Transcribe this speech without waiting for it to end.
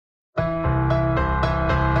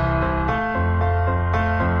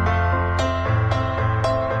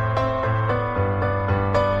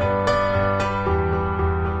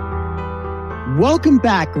Welcome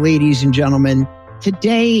back, ladies and gentlemen.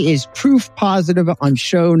 Today is proof positive on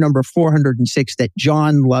show number 406 that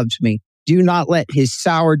John loves me. Do not let his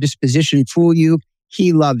sour disposition fool you.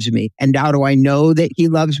 He loves me. And how do I know that he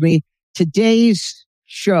loves me? Today's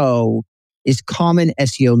show is common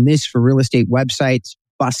SEO myths for real estate websites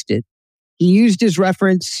busted. He used as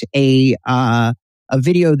reference a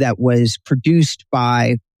video that was produced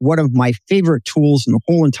by one of my favorite tools in the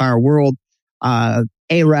whole entire world,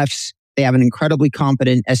 Ahrefs. They have an incredibly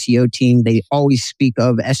competent SEO team. They always speak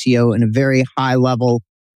of SEO in a very high level.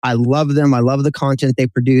 I love them. I love the content they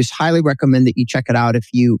produce. Highly recommend that you check it out if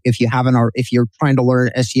you haven't, or if you're trying to learn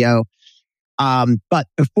SEO. But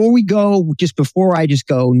before we go, before I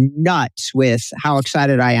go nuts with how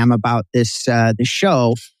excited I am about this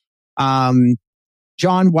show, John,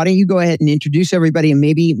 why don't you go ahead and introduce everybody, and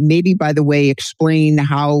maybe by the way, explain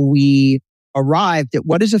how we arrived at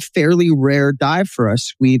what is a fairly rare dive for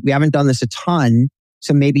us. We haven't done this a ton,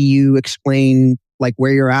 so maybe you explain like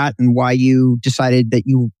where you're at and why you decided that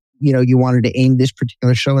you wanted to aim this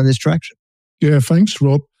particular show in this direction. Yeah, thanks,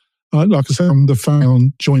 Rob. Like I said, I'm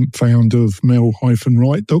the joint founder of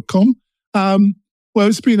mel-right.com. Well,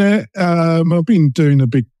 it's been I've been doing a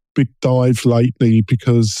big dive lately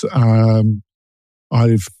because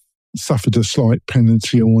I've suffered a slight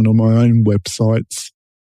penalty on one of my own websites.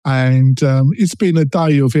 And it's been a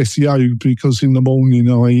day of SEO because in the morning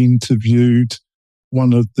I interviewed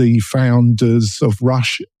one of the founders of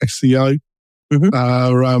Rush SEO.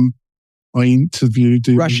 Mm-hmm. I interviewed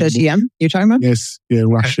him. Rush SEM, you're talking about? Yes, yeah,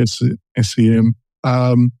 Rush SEM.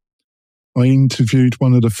 I interviewed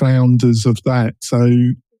one of the founders of that. So,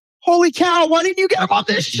 holy cow! Why didn't you get him on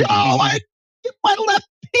this show? I left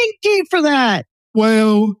Pinky for that.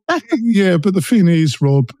 Well, yeah, but the thing is,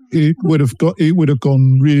 Rob, it would have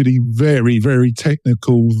gone really very, very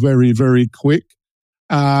technical, very, very quick,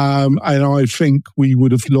 and I think we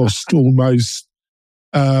would have lost almost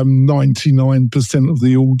 99% of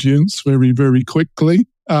the audience very, very quickly,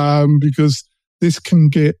 because this can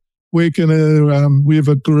get. We've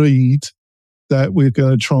agreed that we're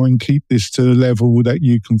going to try and keep this to a level that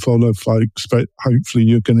you can follow, folks. But hopefully,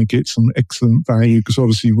 you're going to get some excellent value because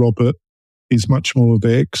obviously, Robert is much more of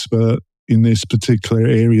an expert in this particular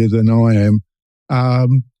area than I am.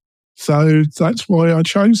 So that's why I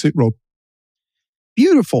chose it, Rob.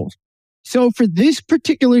 Beautiful. So for this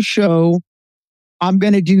particular show, I'm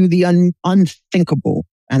going to do the unthinkable,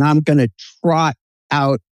 and I'm going to trot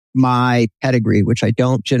out my pedigree, which I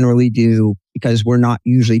don't generally do because we're not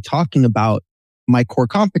usually talking about my core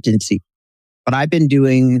competency. But I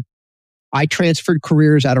transferred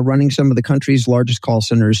careers out of running some of the country's largest call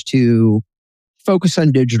centers to focus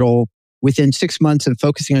on digital. Within 6 months of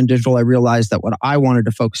focusing on digital, I realized that what I wanted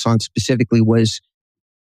to focus on specifically was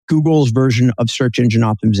Google's version of search engine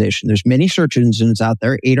optimization. There's many search engines out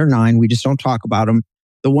there, 8 or 9. We just don't talk about them.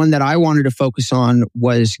 The one that I wanted to focus on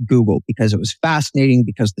was Google because it was fascinating,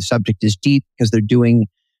 because the subject is deep, because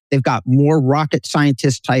they've got more rocket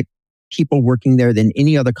scientist type people working there than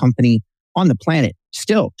any other company on the planet.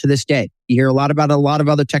 Still to this day, you hear a lot about a lot of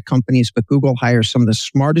other tech companies, but Google hires some of the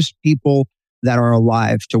smartest people that are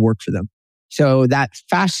alive to work for them. So that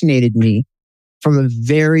fascinated me from a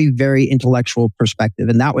very, very intellectual perspective.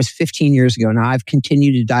 And that was 15 years ago. Now I've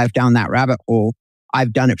continued to dive down that rabbit hole.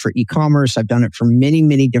 I've done it for e-commerce. I've done it for many,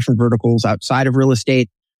 many different verticals outside of real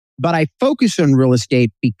estate. But I focus on real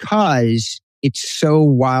estate because it's so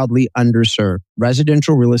wildly underserved.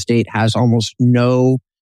 Residential real estate has almost no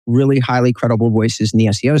really highly credible voices in the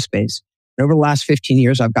SEO space. And over the last 15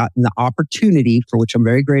 years, I've gotten the opportunity, for which I'm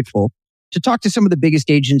very grateful, to talk to some of the biggest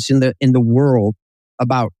agents in the world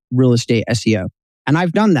about real estate SEO. And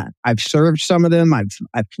I've done that. I've served some of them.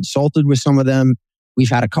 I've consulted with some of them. We've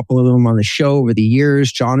had a couple of them on the show over the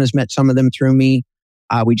years. John has met some of them through me.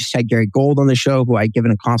 We just had Gary Gold on the show, who I'd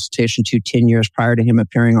given a consultation to 10 years prior to him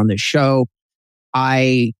appearing on this show.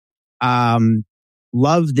 I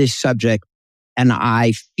love this subject, and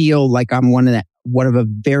I feel like I'm one of a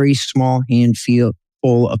very small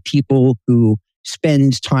handful of people who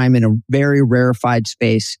spends time in a very rarefied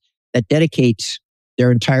space that dedicates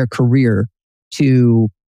their entire career to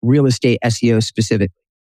real estate SEO specifically.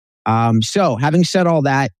 So having said all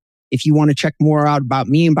that, if you want to check more out about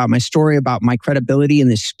me, about my story, about my credibility in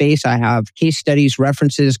this space, I have case studies,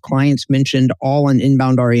 references, clients mentioned, all on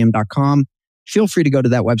inboundrem.com. Feel free to go to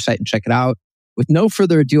that website and check it out. With no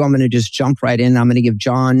further ado, I'm going to just jump right in. I'm going to give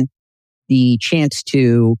John the chance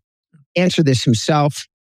to answer this himself.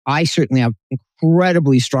 I certainly have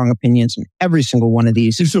incredibly strong opinions on every single one of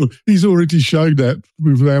these. He's already showed that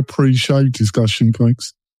with our pre-show discussion,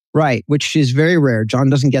 folks. Right, which is very rare. John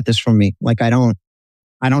doesn't get this from me. Like I don't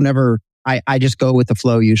ever I just go with the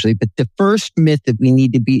flow usually. But the first myth that we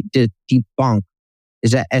need to debunk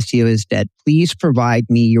is that SEO is dead. Please provide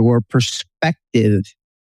me your perspective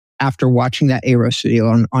after watching that AROS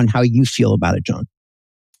video on how you feel about it, John.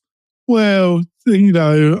 Well, we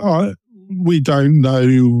don't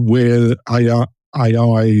know where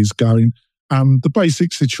AI is going. The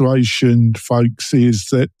basic situation, folks, is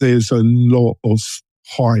that there's a lot of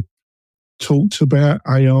hype talked about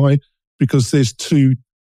AI because there's two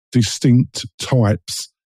distinct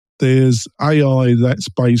types. There's AI that's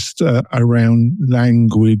based around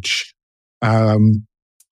language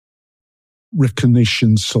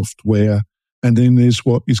recognition software, and then there's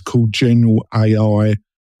what is called general AI,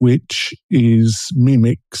 which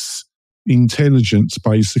mimics intelligence,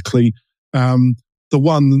 basically. The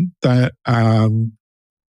one that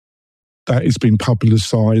has been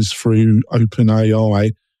publicised through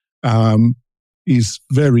OpenAI is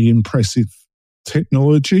very impressive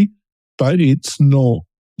technology, but it's not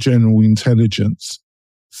general intelligence.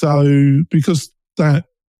 So, because that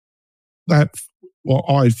what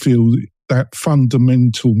I feel, that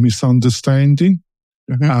fundamental misunderstanding,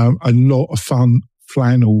 a lot of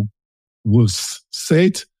flannel was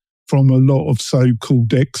said from a lot of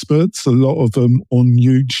so-called experts, a lot of them on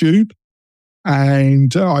YouTube.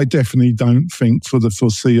 And I definitely don't think for the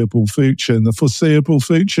foreseeable future. In the foreseeable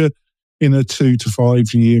future, in a 2 to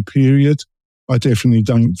 5 year period, I definitely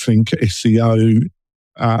don't think SEO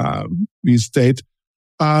is dead.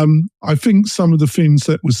 I think some of the things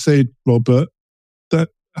that were said, Robert, that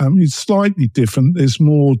is slightly different. There's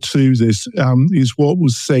more to this, is what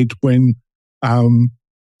was said when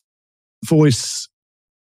voice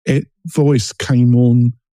came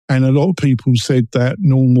on, and a lot of people said that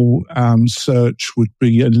normal search would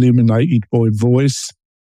be eliminated by voice,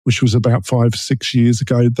 which was about 5 or 6 years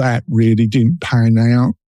ago. That really didn't pan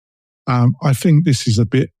out. I think this is a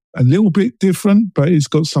little bit different, but it's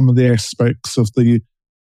got some of the aspects of the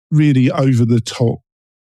really over-the-top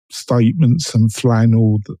statements and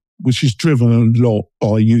flannel, which is driven a lot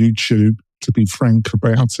by YouTube, to be frank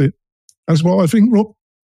about it. That's what I think, Rob.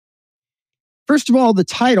 First of all, the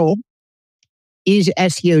title, Is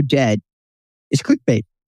SEO Dead? Is clickbait.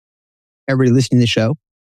 Everybody listening to the show.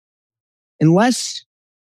 Unless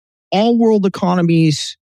all world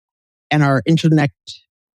economies and our internet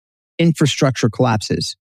infrastructure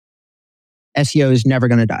collapses, SEO is never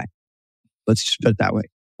going to die. Let's just put it that way.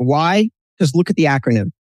 Why? Because look at the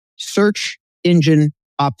acronym. Search Engine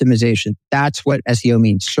Optimization. That's what SEO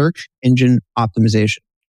means. Search Engine Optimization.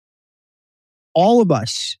 All of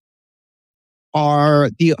us are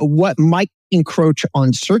what might encroach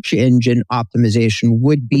on search engine optimization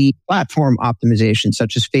would be platform optimization,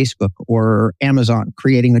 such as Facebook or Amazon,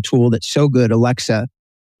 creating a tool that's so good, Alexa,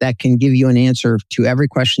 that can give you an answer to every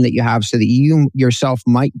question that you have so that you yourself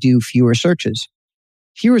might do fewer searches.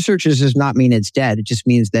 Fewer searches does not mean it's dead. It just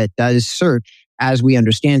means that does search, as we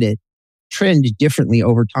understand it, trend differently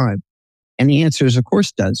over time? And the answer is, of course,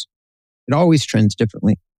 it does. It always trends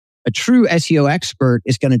differently. A true SEO expert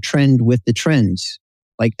is going to trend with the trends.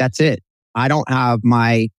 Like, that's it. I don't have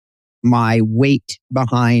my weight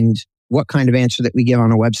behind what kind of answer that we give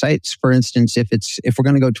on a website. For instance, if we're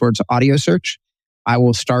going to go towards audio search, I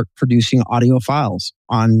will start producing audio files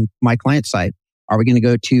on my client site. Are we going to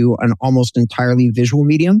go to an almost entirely visual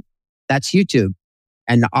medium? That's YouTube,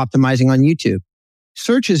 and optimizing on YouTube.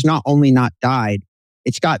 Search has not only not died,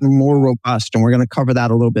 it's gotten more robust, and we're going to cover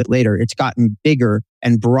that a little bit later. It's gotten bigger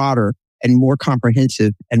and broader and more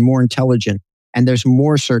comprehensive and more intelligent. And there's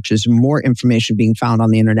more searches, more information being found on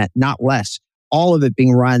the internet, not less. All of it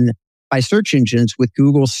being run by search engines, with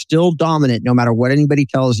Google still dominant no matter what anybody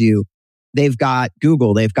tells you. They've got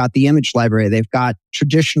Google, they've got the image library, they've got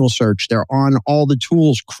traditional search. They're on all the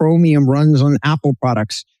tools. Chromium runs on Apple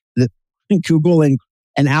products. Google and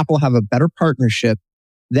Apple have a better partnership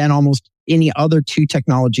than almost any other two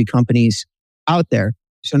technology companies out there.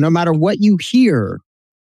 So no matter what you hear,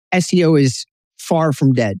 SEO is far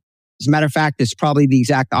from dead. As a matter of fact, it's probably the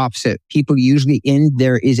exact opposite. People usually end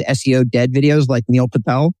their Is SEO Dead videos, like Neil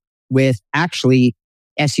Patel, with actually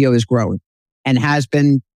SEO is growing and has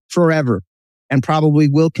been forever, and probably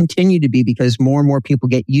will continue to be, because more and more people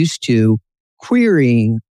get used to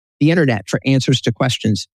querying the internet for answers to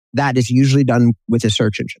questions. That is usually done with a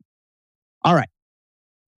search engine. All right.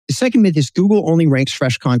 The second myth is Google only ranks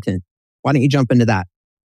fresh content. Why don't you jump into that?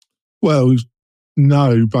 Well,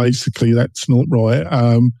 no, basically that's not right.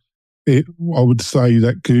 I would say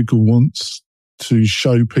that Google wants to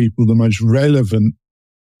show people the most relevant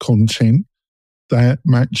content that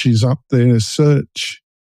matches up their search.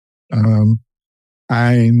 And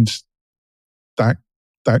that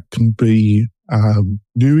can be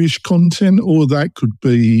newish content, or that could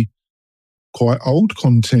be quite old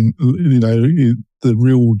content. The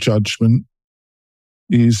real judgment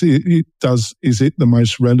is is it the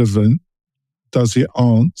most relevant? Does it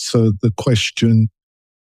answer the question,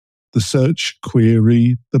 the search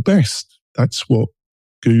query, the best? That's what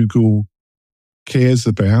Google cares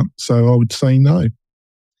about. So I would say no.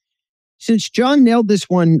 Since John nailed this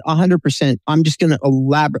one 100%, I'm just going to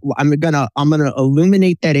elaborate. I'm going to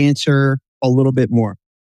illuminate that answer a little bit more.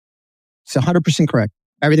 It's 100% correct.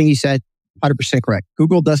 Everything he said, 100% correct.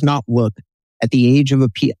 Google does not look at the age of a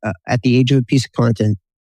piece of content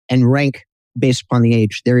and rank based upon the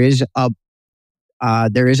age. There is a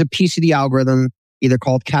piece of the algorithm either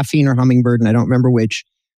called caffeine or hummingbird, and I don't remember which,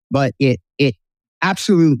 but it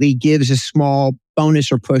absolutely gives a small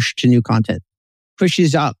bonus or push to new content.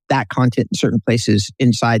 Pushes up that content in certain places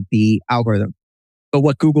inside the algorithm. But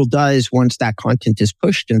what Google does once that content is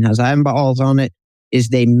pushed and has eyeballs on it is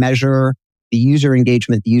they measure the user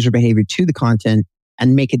engagement, the user behavior to the content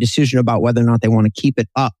and make a decision about whether or not they want to keep it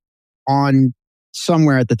up on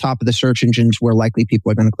somewhere at the top of the search engines where likely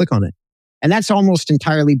people are going to click on it. And that's almost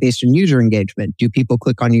entirely based on user engagement. Do people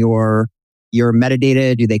click on your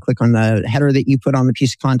metadata? Do they click on the header that you put on the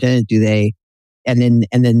piece of content? And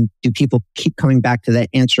then do people keep coming back to that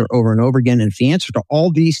answer over and over again? And if the answer to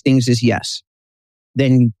all these things is yes,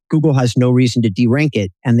 then Google has no reason to derank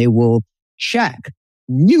it, and they will check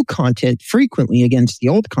new content frequently against the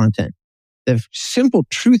old content. The simple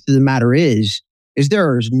truth of the matter is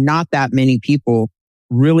there's not that many people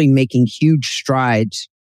really making huge strides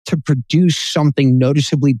to produce something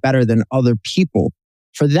noticeably better than other people.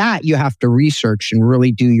 For that, you have to research and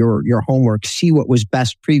really do your homework, see what was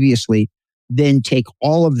best previously, then take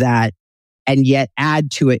all of that and yet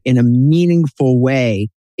add to it in a meaningful way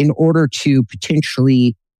in order to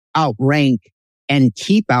potentially outrank and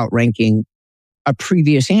keep outranking a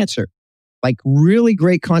previous answer. Like really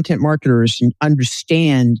great content marketers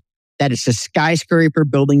understand that it's a skyscraper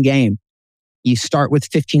building game. You start with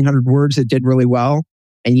 1,500 words that did really well,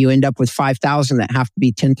 and you end up with 5,000 that have to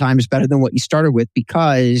be 10 times better than what you started with,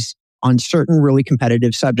 because on certain really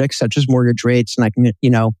competitive subjects, such as mortgage rates,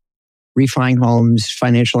 and refining homes,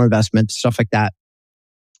 financial investments, stuff like that.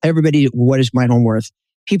 Everybody, what is my home worth?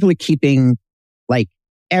 People are keeping,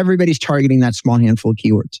 everybody's targeting that small handful of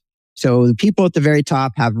keywords. So the people at the very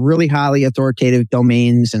top have really highly authoritative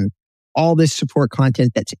domains and all this support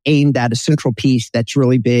content that's aimed at a central piece that's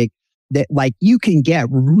really big, that you can get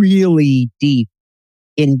really deep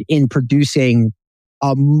in producing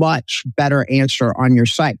a much better answer on your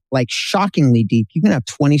site, shockingly deep. You can have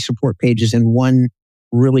 20 support pages in one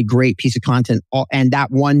really great piece of content. And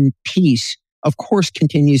that one piece, of course,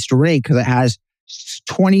 continues to rank because it has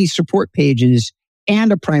 20 support pages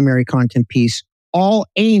and a primary content piece, all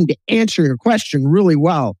aimed to answer your question really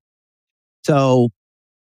well. So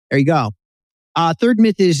there you go. Third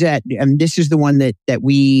myth is that, and this is the one that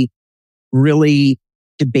we really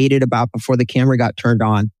debated about before the camera got turned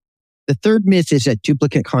on. The third myth is that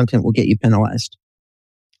duplicate content will get you penalized.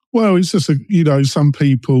 Well, it's just, some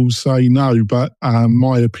people say no, but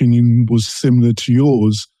my opinion was similar to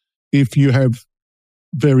yours. If you have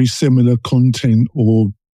very similar content or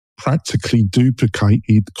practically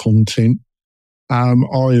duplicated content, I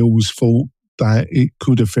always thought that it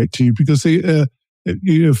could affect you because it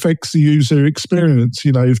affects the user experience.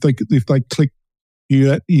 If they click,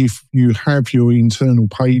 if you have your internal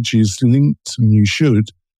pages linked, and you should,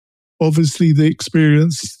 obviously the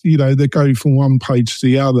experience, they go from one page to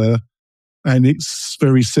the other and it's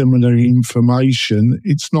very similar information.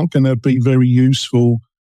 It's not going to be very useful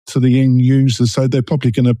to the end user, so they're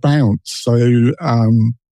probably going to bounce. So,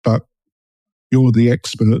 but you're the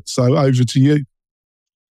expert, so over to you.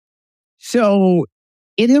 So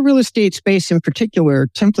in the real estate space in particular,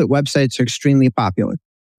 template websites are extremely popular.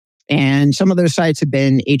 And some of those sites have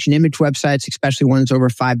been agent image websites, especially ones over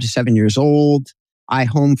 5 to 7 years old.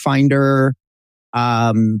 iHomeFinder,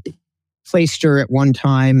 Playster at one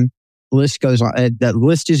time. The list goes on. The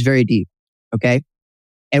list is very deep. Okay.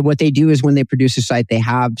 And what they do is when they produce a site, they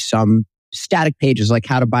have some static pages like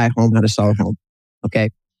how to buy a home, how to sell a home.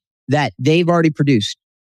 Okay. That they've already produced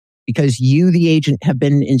because you, the agent, have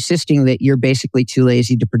been insisting that you're basically too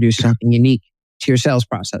lazy to produce something unique to your sales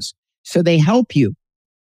process. So they help you.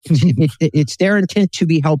 It's their intent to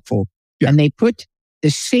be helpful. Yeah. And they put the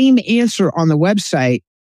same answer on the website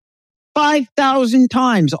 5,000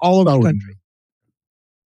 times all over the country.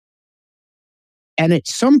 And at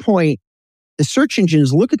some point, the search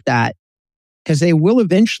engines look at that because they will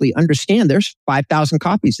eventually understand there's 5,000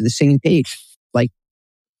 copies of the same page.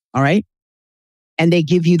 All right. And they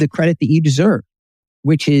give you the credit that you deserve,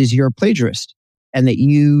 which is you're a plagiarist. and that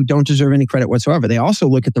you don't deserve any credit whatsoever. They also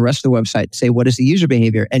look at the rest of the website and say, what is the user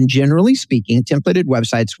behavior? And generally speaking, templated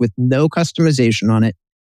websites with no customization on it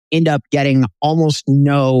end up getting almost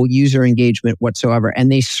no user engagement whatsoever.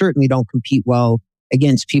 And they certainly don't compete well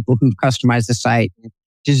against people who've customized the site,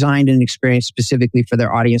 designed an experience specifically for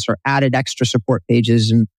their audience, or added extra support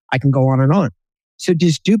pages. And I can go on and on. So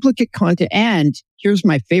just duplicate content. And here's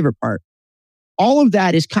my favorite part. All of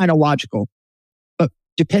that is kind of logical. But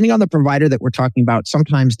depending on the provider that we're talking about,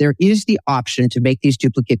 sometimes there is the option to make these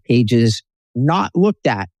duplicate pages not looked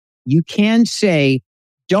at. You can say,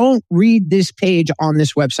 don't read this page on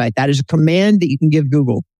this website. That is a command that you can give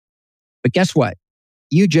Google. But guess what?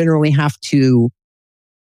 You generally have to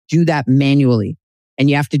do that manually. And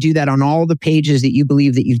you have to do that on all the pages that you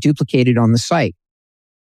believe that you've duplicated on the site.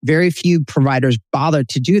 Very few providers bother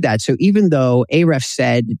to do that. So even though Ahrefs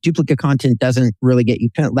said duplicate content doesn't really get you,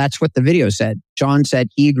 that's what the video said. John said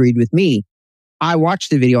he agreed with me. I watched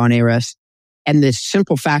the video on Ahrefs. And the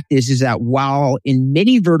simple fact is that while in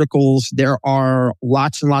many verticals, there are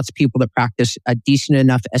lots and lots of people that practice a decent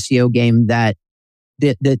enough SEO game that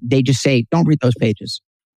they just say, don't read those pages.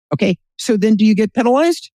 Okay. So then do you get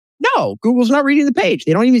penalized? No, Google's not reading the page.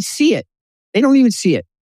 They don't even see it.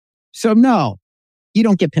 So no, you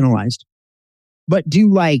don't get penalized. But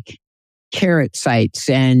do like carrot sites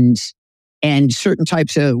and certain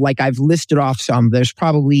types of, like I've listed off some, there's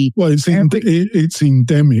probably... Well, it's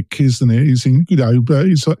endemic, isn't it? But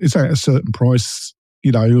it's at a certain price,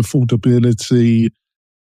 affordability,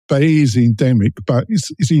 but it is endemic. But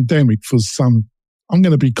it's endemic for some, I'm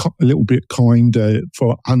going to be a little bit kinder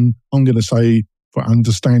I'm going to say for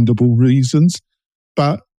understandable reasons.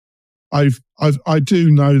 But I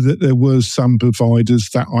do know that there were some providers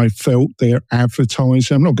that I felt their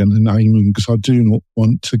advertising, I'm not going to name them because I do not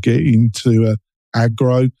want to get into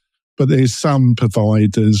aggro, but there's some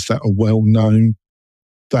providers that are well known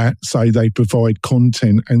that say they provide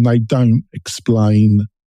content and they don't explain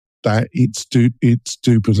that it's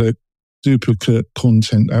duplicate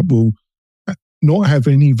content that will not have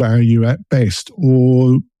any value at best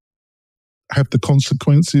or have the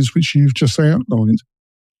consequences which you've just outlined.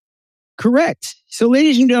 Correct. So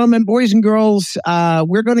ladies and gentlemen, boys and girls,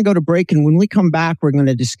 we're going to go to break. And when we come back, we're going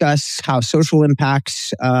to discuss how social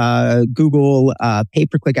impacts Google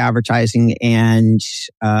pay-per-click advertising and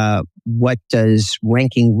what does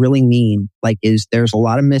ranking really mean. There's a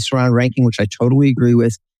lot of myths around ranking, which I totally agree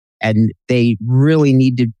with. And they really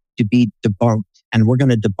need to be debunked. And we're going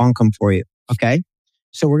to debunk them for you. Okay.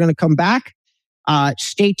 So we're going to come back.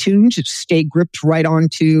 Stay tuned, stay gripped right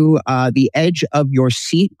onto the edge of your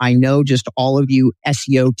seat. I know just all of you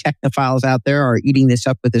SEO technophiles out there are eating this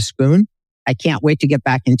up with a spoon. I can't wait to get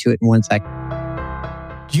back into it in 1 second.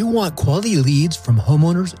 Do you want quality leads from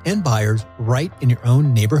homeowners and buyers right in your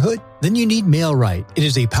own neighborhood? Then you need MailRight. It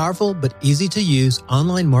is a powerful but easy to use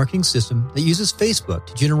online marketing system that uses Facebook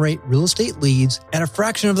to generate real estate leads at a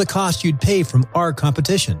fraction of the cost you'd pay from our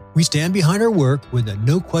competition. We stand behind our work with a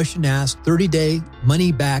no question asked 30-day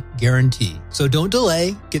money back guarantee. So don't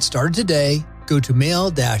delay. Get started today. Go to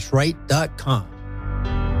mail-right.com.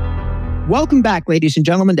 Welcome back, ladies and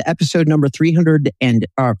gentlemen, to episode number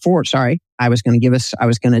 304. Sorry, I was going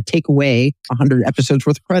to take away 100 episodes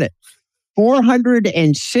worth of credit.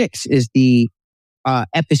 406 is the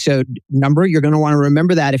episode number. You're going to want to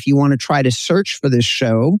remember that if you want to try to search for this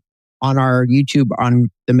show on our YouTube, on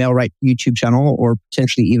the MailRight YouTube channel, or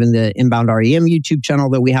potentially even the Inbound REM YouTube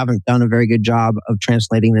channel, that we haven't done a very good job of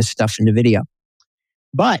translating this stuff into video.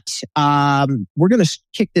 But we're going to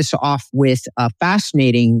kick this off with a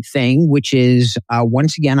fascinating thing, which is,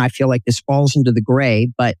 once again, I feel like this falls into the gray,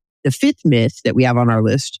 but the fifth myth that we have on our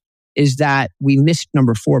list is that we missed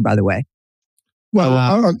number 4, by the way. Well,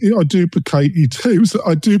 I duplicated too. So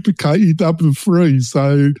I duplicated number 3.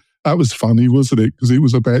 So that was funny, wasn't it? Because it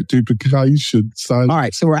was about duplication. So all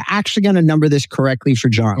right. So we're actually going to number this correctly for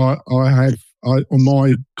John. I on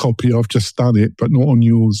my copy, I've just done it, but not on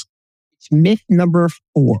yours. It's myth number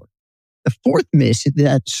 4. The fourth myth is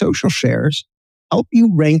that social shares help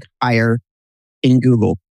you rank higher in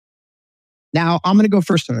Google. Now, I'm going to go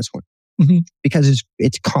first on this one because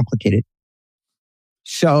it's complicated.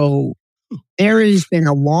 So there has been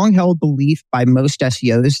a long-held belief by most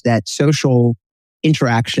SEOs that social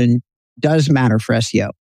interaction does matter for SEO.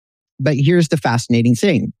 But here's the fascinating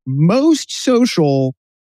thing. Most social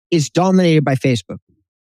is dominated by Facebook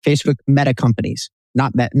meta companies.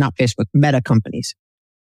 Not Facebook, meta companies.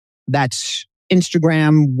 That's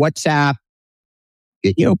Instagram, WhatsApp.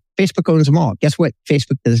 Facebook owns them all. Guess what?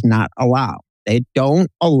 Facebook does not allow. They don't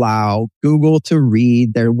allow Google to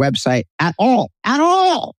read their website at all.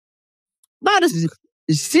 Not a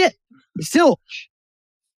zip. Zilch.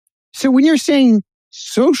 So when you're saying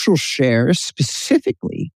social shares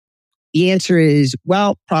specifically, the answer is,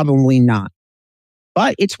 well, probably not.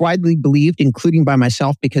 But it's widely believed, including by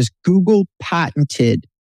myself, because Google patented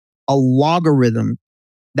a logarithm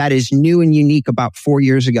that is new and unique about 4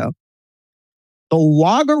 years ago. The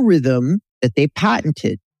logarithm that they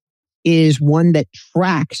patented is one that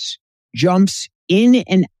tracks jumps in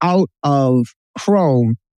and out of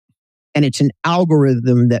Chrome. And it's an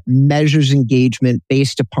algorithm that measures engagement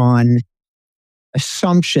based upon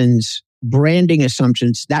assumptions, branding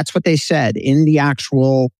assumptions. That's what they said in the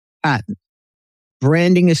actual patent.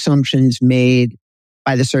 Branding assumptions made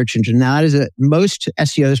by the search engine. Now, that is most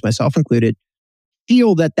SEOs, myself included,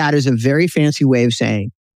 feel that that is a very fancy way of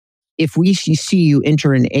saying, if we see you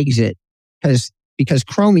enter and exit, because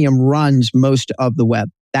Chromium runs most of the web.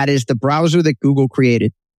 That is the browser that Google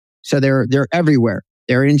created. So they're everywhere.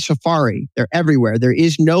 They're in Safari. They're everywhere. There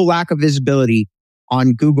is no lack of visibility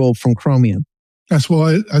on Google from Chromium. That's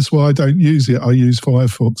why I don't use it. I use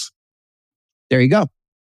Firefox. There you go.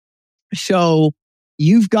 So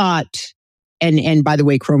you've got, and by the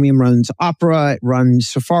way, Chromium runs Opera, it runs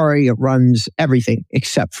Safari, it runs everything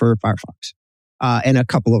except for Firefox, and a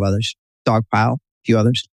couple of others, Dogpile, a few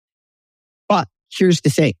others. But here's the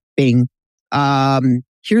thing, Bing.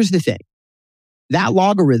 Here's the thing. That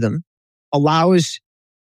logarithm allows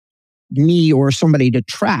me or somebody to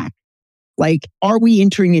track, like, are we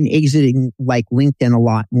entering and exiting like LinkedIn a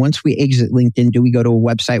lot? Once we exit LinkedIn, do we go to a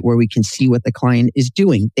website where we can see what the client is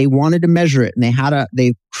doing? They wanted to measure it, and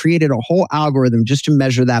they created a whole algorithm just to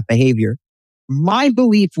measure that behavior. My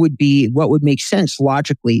belief would be, what would make sense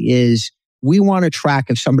logically is, we want to track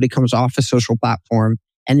if somebody comes off a social platform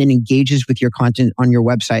and then engages with your content on your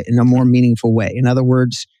website in a more meaningful way. In other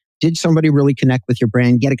words, did somebody really connect with your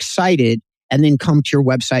brand, get excited, and then come to your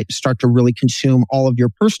website and start to really consume all of your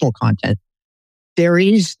personal content? There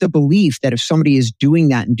is the belief that if somebody is doing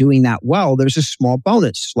that and doing that well, there's a small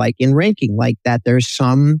bonus, like in ranking, like that there's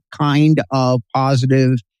some kind of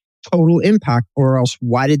positive total impact, or else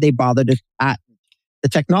why did they bother to patent the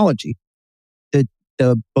technology?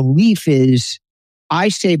 The belief is, I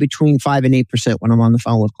say between 5 and 8% when I'm on the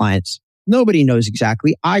phone with clients. Nobody knows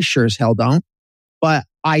exactly. I sure as hell don't. But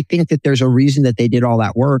I think that there's a reason that they did all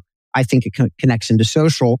that work. I think it connects into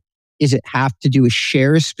social. Is it have to do with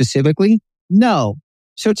shares specifically? No.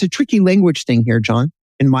 So it's a tricky language thing here, John,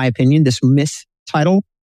 in my opinion. This myth title,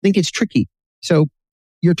 I think it's tricky. So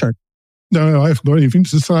your turn. No, I haven't got anything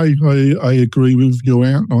to say. I agree with your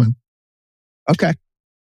outline. Okay.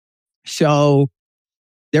 So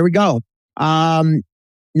there we go.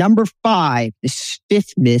 Number 5, this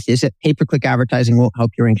fifth myth is that pay-per-click advertising won't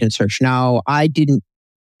help your rank in search. Now, I didn't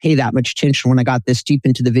pay that much attention when I got this deep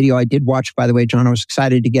into the video. I did watch, by the way, John. I was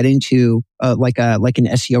excited to get into like an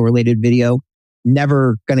SEO related video.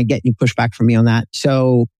 Never going to get any pushback from me on that.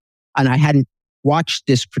 So, and I hadn't watched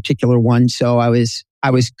this particular one, so I was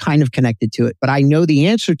kind of connected to it. But I know the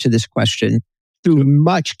answer to this question through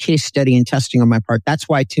much case study and testing on my part. That's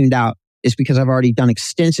why I tuned out, is because I've already done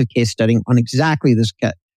extensive case studying on exactly this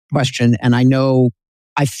question. And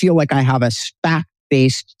I feel like I have a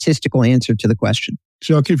fact-based statistical answer to the question.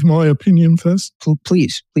 Shall I give my opinion first?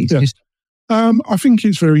 Please. Yeah. I think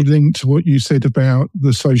it's very linked to what you said about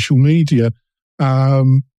the social media.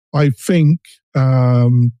 I think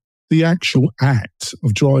the actual act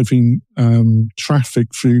of driving traffic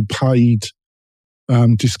through paid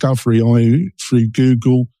discovery, through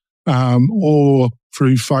Google or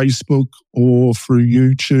through Facebook or through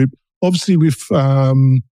YouTube. Obviously, with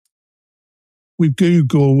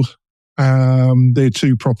Google, there are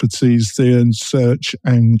two properties there, in search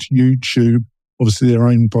and YouTube. Obviously, they're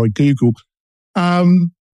owned by Google.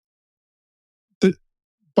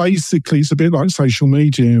 Basically, it's a bit like social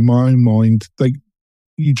media in my own mind.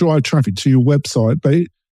 You drive traffic to your website, but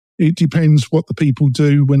it depends what the people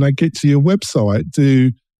do when they get to your website.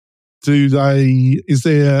 Is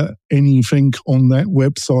there anything on that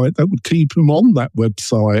website that would keep them on that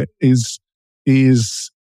website? Is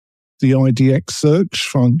the IDX search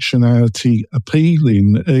functionality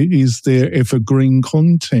appealing? Is there evergreen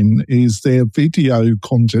content? Is there video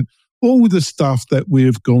content? All the stuff that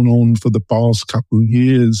we've gone on for the past couple of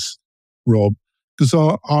years, Rob. Because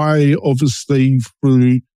I obviously,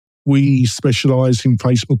 we specialise in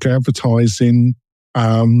Facebook advertising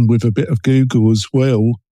with a bit of Google as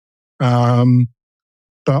well. But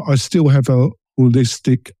I still have a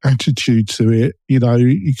holistic attitude to it. You know,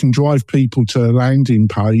 you can drive people to a landing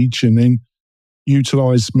page and then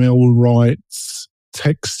utilise mail rights,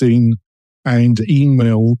 texting and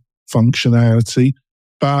email functionality.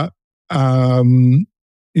 But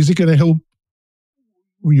is it going to help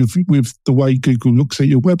with the way Google looks at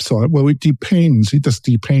your website? Well, it depends. It just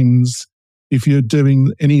depends if you're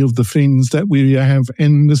doing any of the things that we have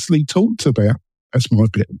endlessly talked about. That's my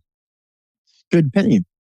bit. Good opinion.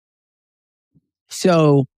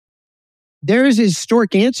 So there is a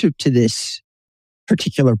historic answer to this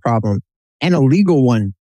particular problem, and a legal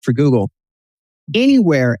one for Google.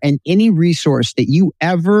 Anywhere and any resource that you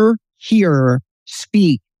ever hear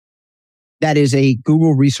speak that is a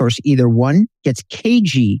Google resource, either one, gets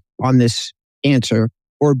cagey on this answer,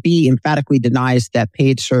 or B, emphatically denies that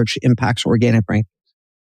paid search impacts organic rankings.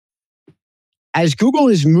 As Google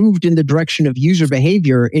has moved in the direction of user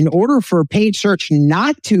behavior, in order for paid search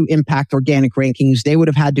not to impact organic rankings, they would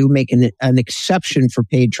have had to make an exception for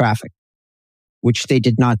paid traffic, which they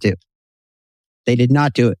did not do. They did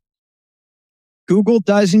not do it. Google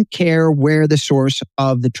doesn't care where the source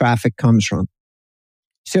of the traffic comes from.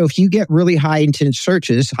 So if you get really high intent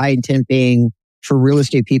searches, high intent being for real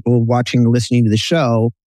estate people watching and listening to the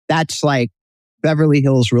show, that's like Beverly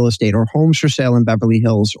Hills real estate, or homes for sale in Beverly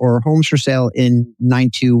Hills, or homes for sale in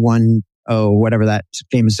 9210, whatever that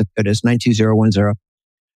famous zip code is,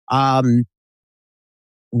 92010.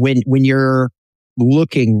 When you're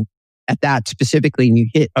looking at that specifically and you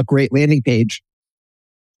hit a great landing page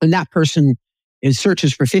and that person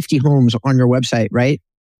searches for 50 homes on your website, right?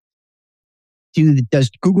 Does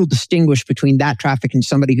Google distinguish between that traffic and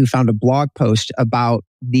somebody who found a blog post about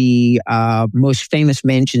the most famous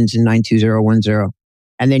mansions in 92010?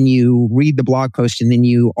 And then you read the blog post, and then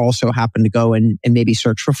you also happen to go and maybe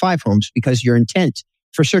search for 5 homes because your intent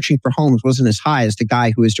for searching for homes wasn't as high as the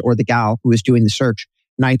guy who is, or the gal who is doing the search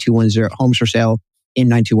 9210 homes for sale in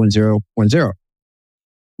 92010.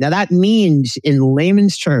 Now that means, in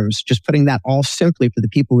layman's terms, just putting that all simply for the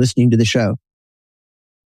people listening to the show,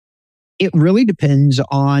 it really depends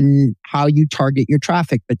on how you target your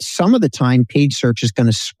traffic. But some of the time, paid search is going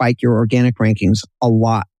to spike your organic rankings a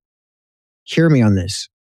lot. Hear me on this,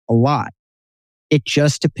 a lot. It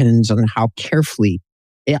just depends on how carefully.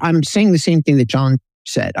 I'm saying the same thing that John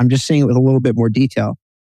said. I'm just saying it with a little bit more detail.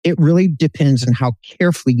 It really depends on how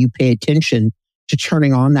carefully you pay attention to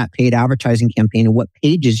turning on that paid advertising campaign and what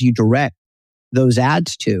pages you direct those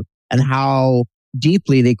ads to, and how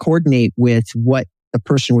deeply they coordinate with what the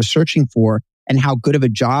person was searching for, and how good of a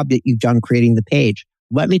job that you've done creating the page.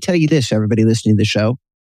 Let me tell you this, everybody listening to the show,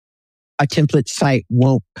 a template site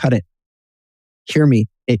won't cut it. Hear me,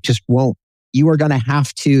 it just won't. You are going to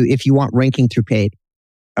have to, if you want ranking through paid,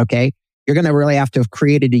 okay, you're going to really have to have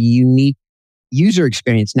created a unique user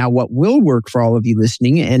experience. Now, what will work for all of you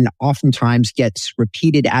listening, and oftentimes gets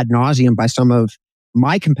repeated ad nauseum by some of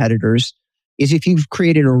my competitors, is if you've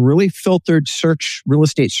created a really filtered search, real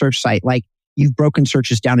estate search site, like you've broken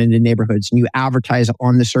searches down into neighborhoods and you advertise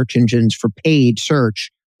on the search engines for paid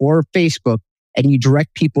search or Facebook, and you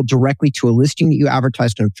direct people directly to a listing that you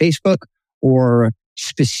advertised on Facebook, or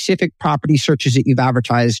specific property searches that you've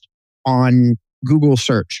advertised on Google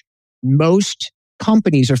search. Most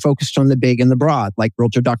companies are focused on the big and the broad, like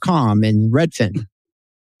Realtor.com and Redfin.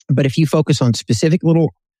 But if you focus on specific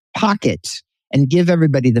little pockets and give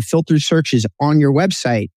everybody the filtered searches on your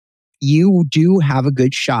website, you do have a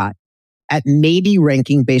good shot at maybe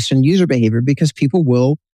ranking based on user behavior, because people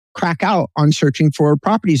will crack out on searching for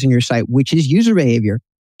properties in your site, which is user behavior.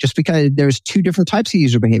 Just because there's 2 different types of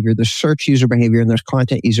user behavior. There's search user behavior and there's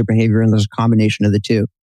content user behavior, and there's a combination of the 2.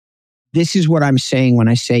 This is what I'm saying when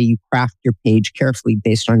I say you craft your page carefully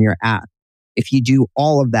based on your ad. If you do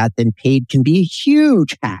all of that, then paid can be a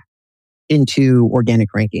huge hack into organic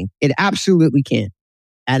ranking. It absolutely can.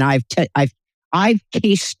 And I've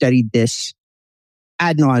case studied this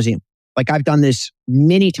ad nauseum. Like, I've done this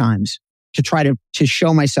many times to try to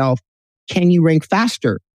show myself, can you rank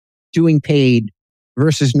faster doing paid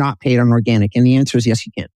versus not paid on organic? And the answer is yes,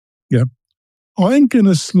 you can. Yeah. I'm going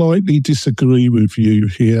to slightly disagree with you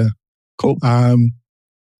here. Cool.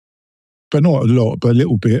 But not a lot, but a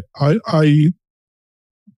little bit.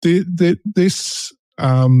 This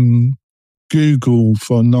Google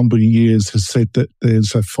for a number of years has said that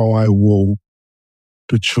there's a firewall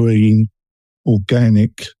between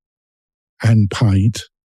organic and paid,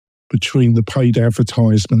 between the paid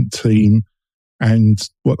advertisement team and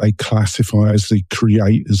what they classify as the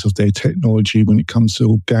creators of their technology when it comes to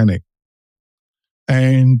organic.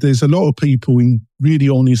 And there's a lot of people, really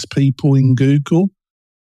honest people in Google,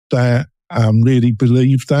 that really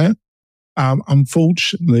believe that.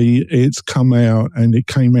 Unfortunately, it's come out, and it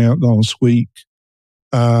came out last week.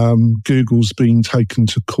 Google's been taken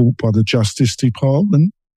to court by the Justice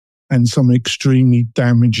Department, and some extremely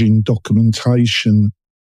damaging documentation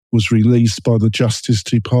was released by the Justice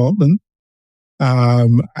Department.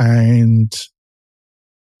 And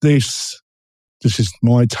this is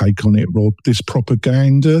my take on it, Rob, this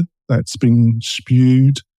propaganda that's been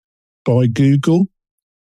spewed by Google,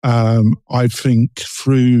 I think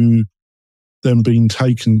through them being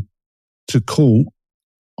taken to court,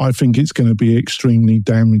 I think it's going to be extremely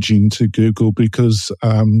damaging to Google because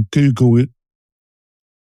Google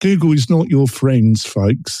is not your friends,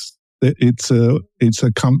 folks. It's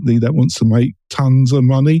a company that wants to make tons of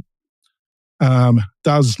money,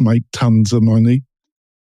 does make tons of money,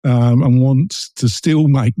 and wants to still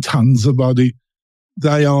make tons of money.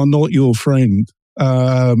 They are not your friend.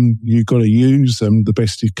 You've got to use them the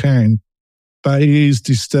best you can. But it is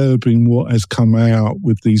disturbing what has come out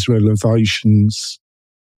with these revelations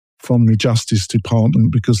from the Justice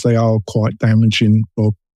Department because they are quite damaging,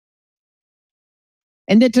 Bob.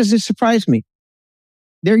 And that doesn't surprise me.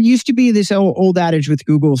 There used to be this old adage with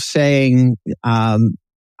Google saying,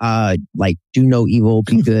 like, do no evil,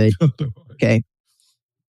 be good. Okay.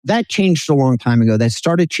 That changed a long time ago. That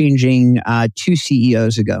started changing 2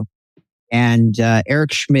 CEOs ago. And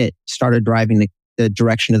Eric Schmidt started driving the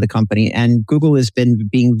direction of the company. And Google has been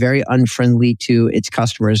being very unfriendly to its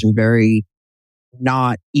customers and very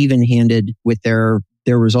not even-handed with their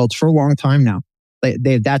results for a long time now.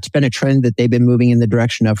 That's been a trend that they've been moving in the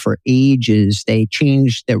direction of for ages. They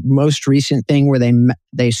changed the most recent thing where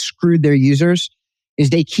they screwed their users is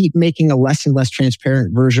they keep making a less and less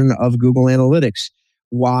transparent version of Google Analytics.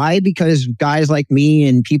 Why? Because guys like me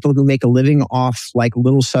and people who make a living off like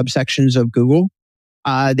little subsections of Google,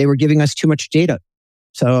 they were giving us too much data.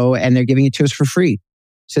 And they're giving it to us for free.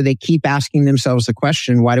 So they keep asking themselves the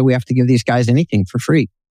question, why do we have to give these guys anything for free?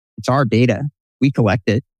 It's our data. We collect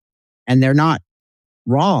it. And they're not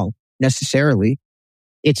wrong necessarily.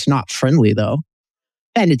 It's not friendly though.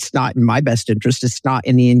 And it's not in my best interest. It's not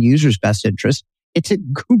in the end user's best interest. It's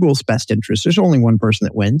in Google's best interest. There's only one person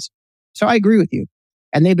that wins. So I agree with you.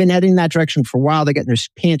 And they've been heading that direction for a while. They're getting their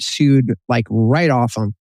pants sued like right off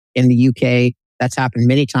them in the UK. That's happened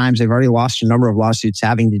many times. They've already lost a number of lawsuits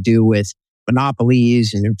having to do with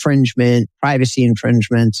monopolies and infringement, privacy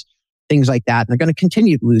infringements, things like that. And they're going to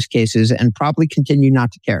continue to lose cases and probably continue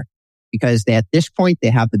not to care because at this point, they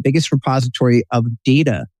have the biggest repository of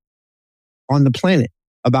data on the planet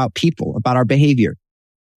about people, about our behavior.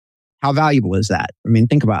 How valuable is that? I mean,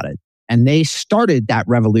 think about it. And they started that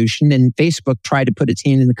revolution, and Facebook tried to put its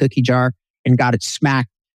hand in the cookie jar and got it smacked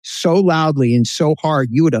so loudly and so hard,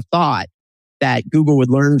 you would have thought that Google would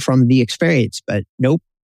learn from the experience, but nope.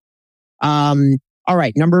 All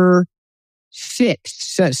right, number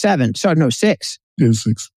 6. Yeah,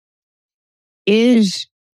 6. Is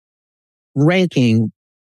ranking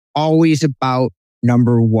always about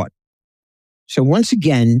number 1? So once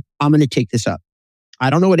again, I'm going to take this up. I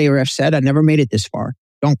don't know what Ahrefs said. I never made it this far.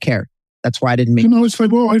 Don't care. That's why I didn't make it. Can I say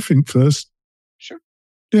what I think first? Sure.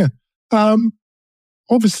 Yeah.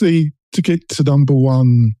 Obviously, to get to number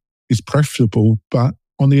 1 is preferable, but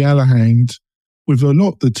on the other hand, with a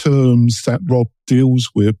lot of the terms that Rob deals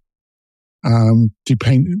with,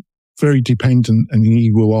 very dependent, and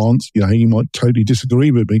he will answer, he might totally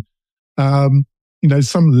disagree with me. Some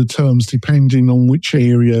of the terms, depending on which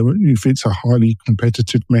area, if it's a highly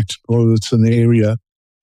competitive metropolitan area,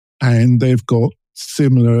 and they've got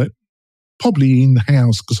similar, probably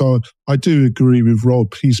in-house, because I do agree with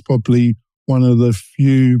Rob, he's probably one of the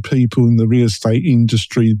few people in the real estate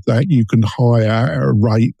industry that you can hire at a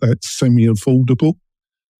rate that's semi-affordable.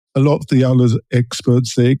 A lot of the other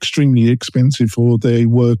experts, they're extremely expensive or they're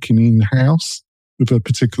working in-house with a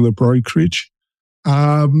particular brokerage.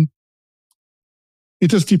 It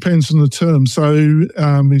just depends on the term. So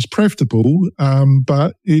it's preferable,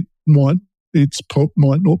 but it might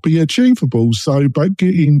not be achievable. So, but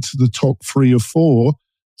getting to the top 3 or 4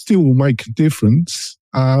 still will make a difference.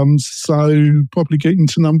 So probably getting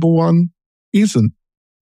to number 1 isn't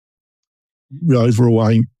the overall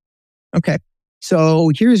aim. Okay. So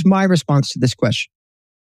here's my response to this question.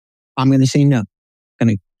 I'm going to say no. I'm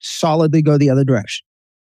going to solidly go the other direction.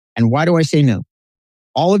 And why do I say no?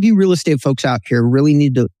 All of you real estate folks out here really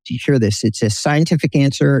need to hear this. It's a scientific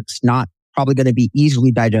answer. It's not probably going to be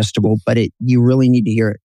easily digestible, but you really need to hear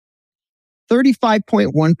it.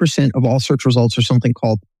 35.1% of all search results are something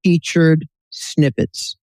called featured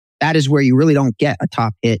snippets. That is where you really don't get a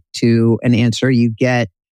top hit to an answer. You get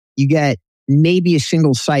maybe a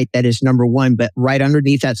single site that is number 1, but right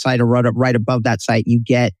underneath that site or right above that site, you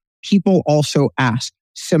get people also ask,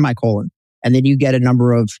 semicolon. And then you get a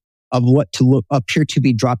number of what to appear to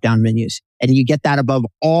be drop-down menus. And you get that above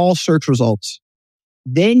all search results.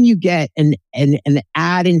 Then you get an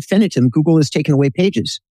ad infinitum. Google has taken away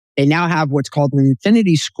pages. They now have what's called an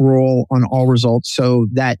infinity scroll on all results. So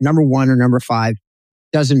that number 1 or number 5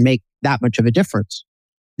 doesn't make that much of a difference.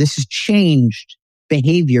 This has changed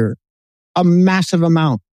behavior a massive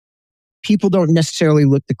amount. People don't necessarily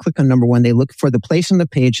look to click on number one. They look for the place on the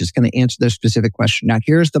page that's going to answer their specific question. Now,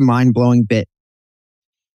 here's the mind-blowing bit.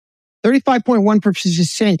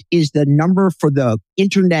 35.1% is the number for the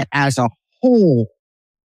internet as a whole.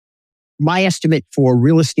 My estimate for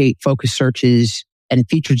real estate focused searches and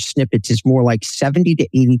featured snippets is more like 70 to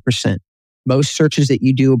 80%. Most searches that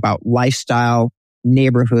you do about lifestyle,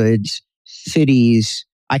 neighborhoods, cities,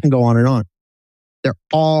 I can go on and on. They're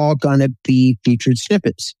all going to be featured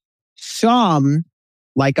snippets. Some,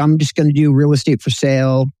 like I'm just going to do real estate for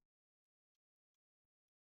sale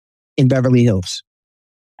in Beverly Hills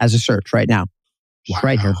as a search right now. Wow.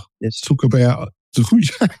 Right here. Let's talk about...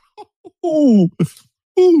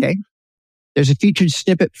 Okay. There's a featured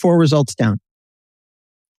snippet, 4 results down.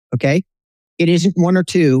 Okay. It isn't 1 or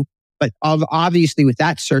 2, but obviously with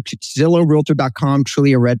that search, it's Zillow, Realtor.com,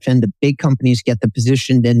 Trulia, Redfin. The big companies get the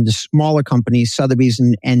position, then the smaller companies, Sotheby's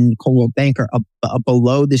and Coldwell Banker, are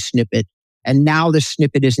below the snippet. And now the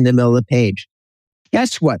snippet is in the middle of the page.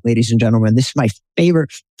 Guess what, ladies and gentlemen? This is my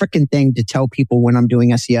favorite freaking thing to tell people when I'm doing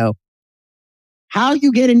SEO. How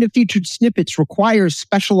you get into featured snippets requires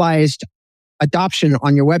specialized adoption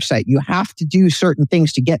on your website. You have to do certain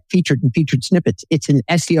things to get featured in featured snippets. It's an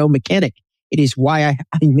SEO mechanic. It is why I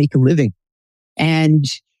make a living. And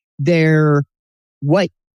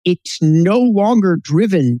it's no longer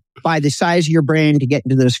driven by the size of your brand to get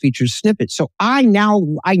into those featured snippets. So I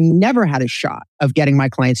never had a shot of getting my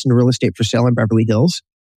clients into real estate for sale in Beverly Hills.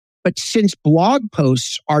 But since blog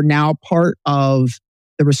posts are now part of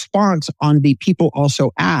the response on the people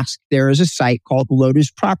also ask, there is a site called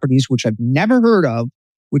Lotus Properties, which I've never heard of,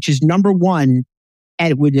 which is number 1.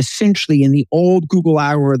 And it would essentially, in the old Google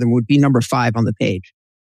algorithm, would be number 5 on the page.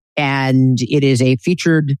 And it is a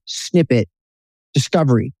featured snippet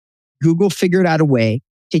discovery. Google figured out a way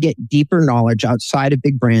to get deeper knowledge outside of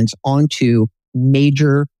big brands onto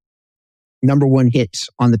major number 1 hits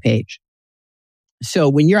on the page. So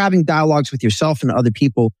when you're having dialogues with yourself and other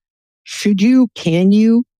people, can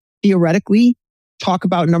you theoretically talk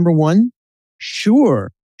about number 1?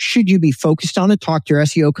 Sure. Should you be focused on it? Talk to your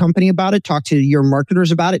SEO company about it? Talk to your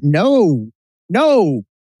marketers about it? No.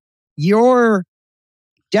 Your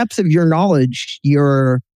depth of your knowledge,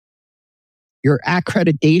 your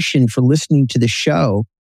accreditation for listening to the show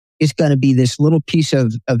is going to be this little piece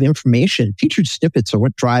of information. Featured snippets are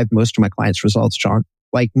what drive most of my clients' results, John.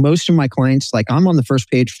 Like most of my clients, like I'm on the first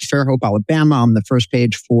page for Fairhope, Alabama. I'm the first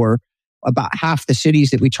page for about half the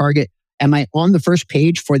cities that we target. Am I on the first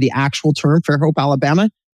page for the actual term Fairhope,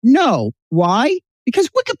 Alabama? No. Why? Because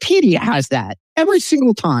Wikipedia has that every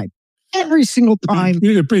single time. Every single time.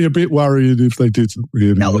 You'd be a bit worried if they didn't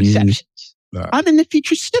really. No exceptions. No. I'm in the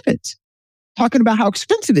featured snippets, talking about how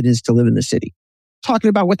expensive it is to live in the city, talking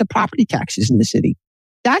about what the property tax is in the city.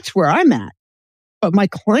 That's where I'm at. But my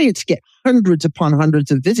clients get hundreds upon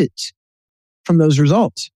hundreds of visits from those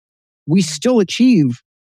results. We still achieve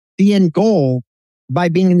the end goal by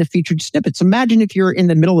being in the featured snippets. Imagine if you're in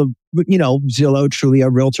the middle of, Zillow, Trulia,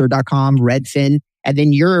 Realtor.com, Redfin, and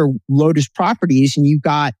then you're Lotus Properties and you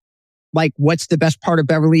got like, what's the best part of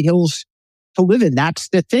Beverly Hills to live in? That's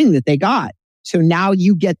the thing that they got. So now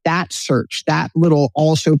you get that search, that little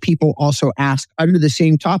also people also ask under the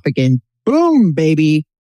same topic and boom, baby.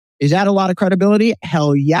 Is that a lot of credibility?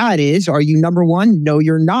 Hell yeah, it is. Are you number 1? No,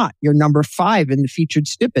 you're not. You're number 5 in the featured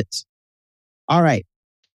snippets. All right.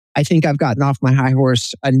 I think I've gotten off my high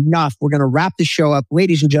horse enough. We're going to wrap the show up.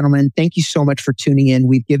 Ladies and gentlemen, thank you so much for tuning in.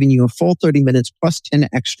 We've given you a full 30 minutes plus 10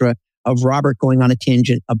 extra of Robert going on a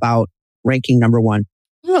tangent about ranking number 1.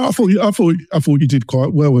 Yeah, I thought you did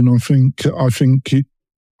quite well, and I think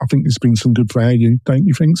there's been some good value. Don't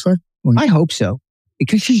you think so? I hope so.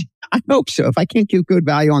 Because I hope so. If I can't give good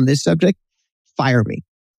value on this subject, fire me.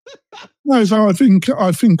 No, so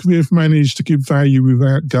I think we've managed to give value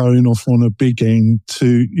without going off on a big end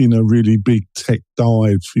to really big tech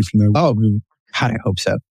dive. If you know. Oh, God, I hope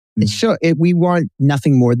so. Yeah. So we want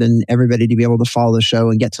nothing more than everybody to be able to follow the show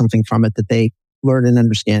and get something from it that they learn and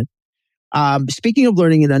understand. Speaking of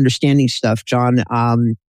learning and understanding stuff, John.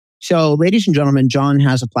 So, ladies and gentlemen, John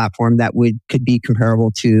has a platform that could be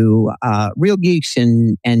comparable to Real Geeks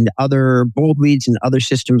and other Bold Leads and other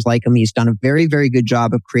systems like him. He's done a very, very good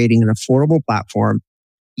job of creating an affordable platform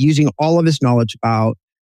using all of his knowledge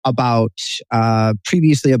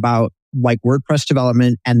previously about like WordPress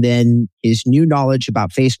development, and then his new knowledge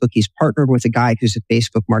about Facebook. He's partnered with a guy who's a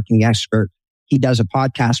Facebook marketing expert. He does a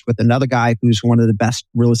podcast with another guy who's one of the best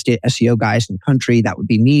real estate SEO guys in the country. That would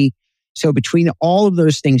be me. So between all of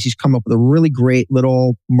those things, he's come up with a really great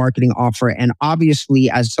little marketing offer. And obviously,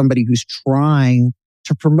 as somebody who's trying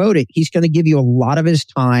to promote it, he's going to give you a lot of his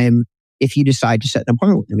time if you decide to set an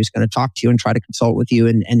appointment with him. He's going to talk to you and try to consult with you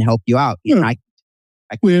and help you out. Yeah.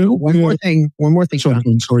 One more thing.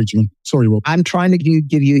 Sorry, John. Sorry, Rob. I'm trying to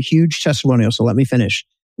give you a huge testimonial, so let me finish.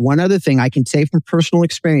 One other thing I can say from personal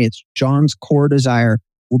experience, John's core desire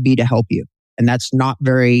will be to help you. And that's not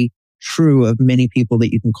very true of many people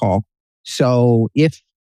that you can call. So if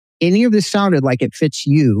any of this sounded like it fits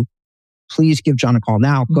you, please give John a call.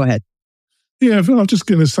 Now, go ahead. Yeah, I'm just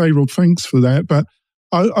going to say, Rob, thanks for that. But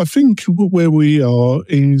I think where we are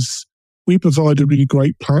is we provide a really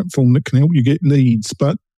great platform that can help you get leads.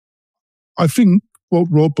 But I think what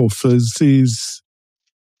Rob offers is,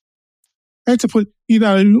 how to put,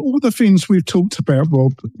 all the things we've talked about,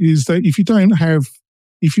 Rob, is that if you don't have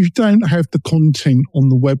the content on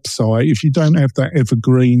the website, if you don't have that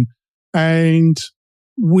evergreen, and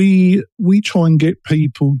we try and get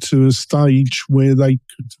people to a stage where they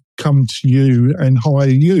could come to you and hire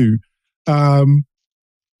you, and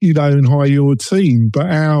hire your team. But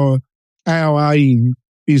our aim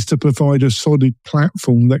is to provide a solid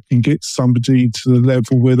platform that can get somebody to the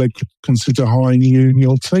level where they could consider hiring you and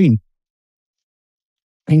your team.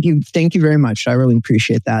 Thank you. Thank you very much. I really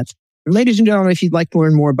appreciate that. Ladies and gentlemen, if you'd like to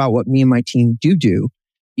learn more about what me and my team do,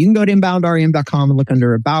 you can go to inboundrem.com and look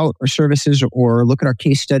under About or Services, or look at our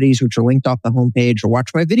case studies, which are linked off the homepage, or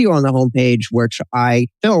watch my video on the homepage, which I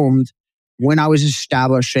filmed when I was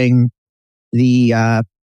establishing the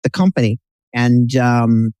company. And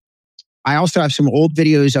I also have some old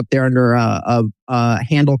videos up there under a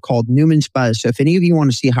handle called Newman's Buzz. So if any of you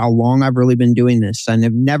want to see how long I've really been doing this, and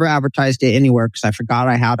I've never advertised it anywhere because I forgot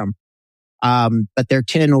I had them. But they're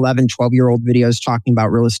 10, 11, 12-year-old videos talking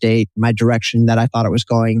about real estate, my direction that I thought it was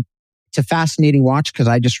going. It's a fascinating watch because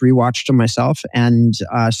I just rewatched them myself, and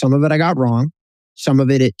some of it I got wrong. Some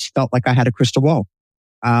of it felt like I had a crystal ball.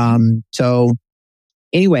 So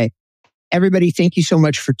anyway, everybody, thank you so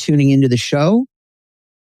much for tuning into the show.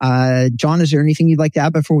 John, is there anything you'd like to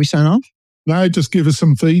add before we sign off? No, just give us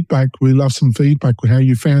some feedback. We love some feedback with how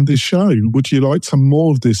you found this show. Would you like some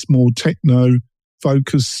more of this more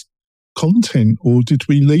techno-focused content, or did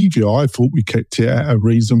we leave you? I thought we kept it at a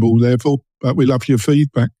reasonable level, but we love your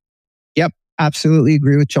feedback. Yep, absolutely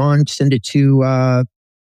agree with John. Send it to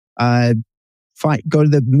go to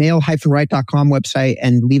the mail-right.com website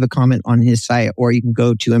and leave a comment on his site, or you can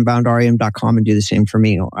go to inboundrem.com and do the same for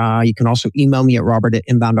me. You can also email me at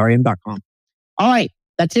robert@inboundrem.com. All right,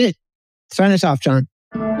 that's it. Sign us off, John.